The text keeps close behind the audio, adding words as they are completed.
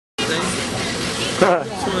Dave.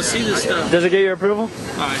 Just want to see this stuff. Does it get your approval?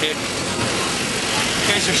 Oh, heck.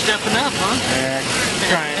 You guys are stepping up, huh?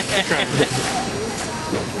 Trying.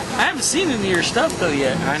 I haven't seen any of your stuff though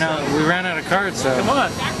yet. I know. So. We ran out of cards, so. Come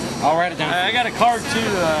on. I'll write it down. I got a card too.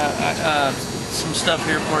 Some stuff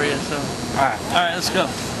here for you. So. All right, let's go.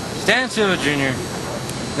 Stan Silva Jr.,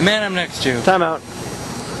 the man I'm next to. Time out.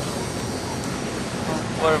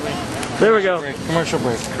 What are we? There we go. Commercial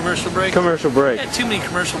break. Commercial break? Commercial break. Yeah, too many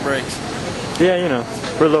commercial breaks. Yeah, you know,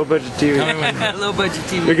 we're low budget TV. Low budget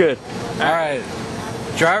TV. You're good. All right.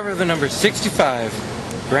 Driver of the number 65,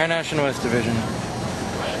 Grand National West division.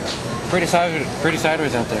 Pretty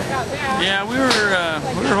sideways out there. Yeah, we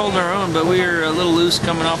were holding our own, but we were a little loose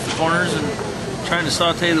coming off the corners and trying to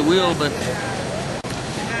saute the wheel. But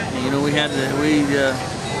you know, we had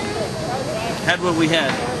what we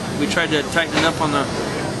had. We tried to tighten it up on the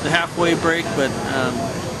halfway brake, but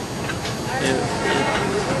it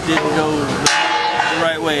didn't go the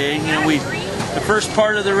right way. You know, the first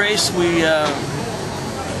part of the race we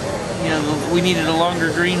needed a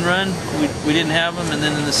longer green run. We didn't have them, and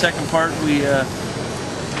then in the second part we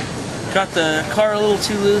got the car a little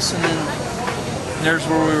too loose, and then there's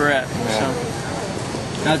where we were at. Yeah.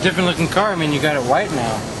 So. Now, different looking car. I mean, you got it white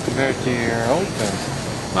now compared to your old car.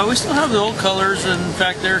 Well, we still have the old colors. In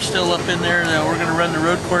fact, they're still up in there. We're going to run the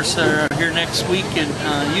road course here next week in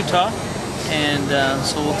Utah, and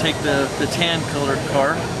so we'll take the tan colored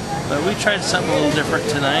car. But we tried something a little different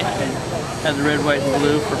tonight. And had the red, white, and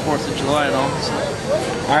blue for 4th of July and all. So.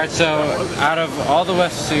 All right, so out of all the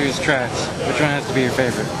West Series tracks, which one has to be your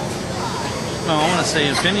favorite? Well, I want to say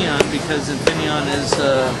Infineon, because Infineon is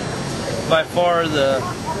by far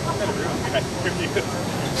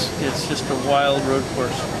it's just a wild road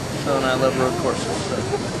course. So, and I love road courses. So.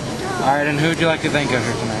 All right, and who would you like to thank out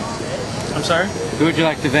here tonight? I'm sorry? Who would you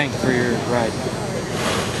like to thank for your ride?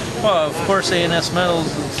 Well, of course, A&S Metals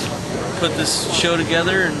put this show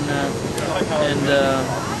together, and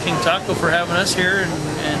King Taco for having us here,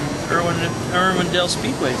 and Irwindale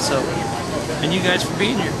Speedway. So, and you guys for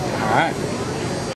being here. All right.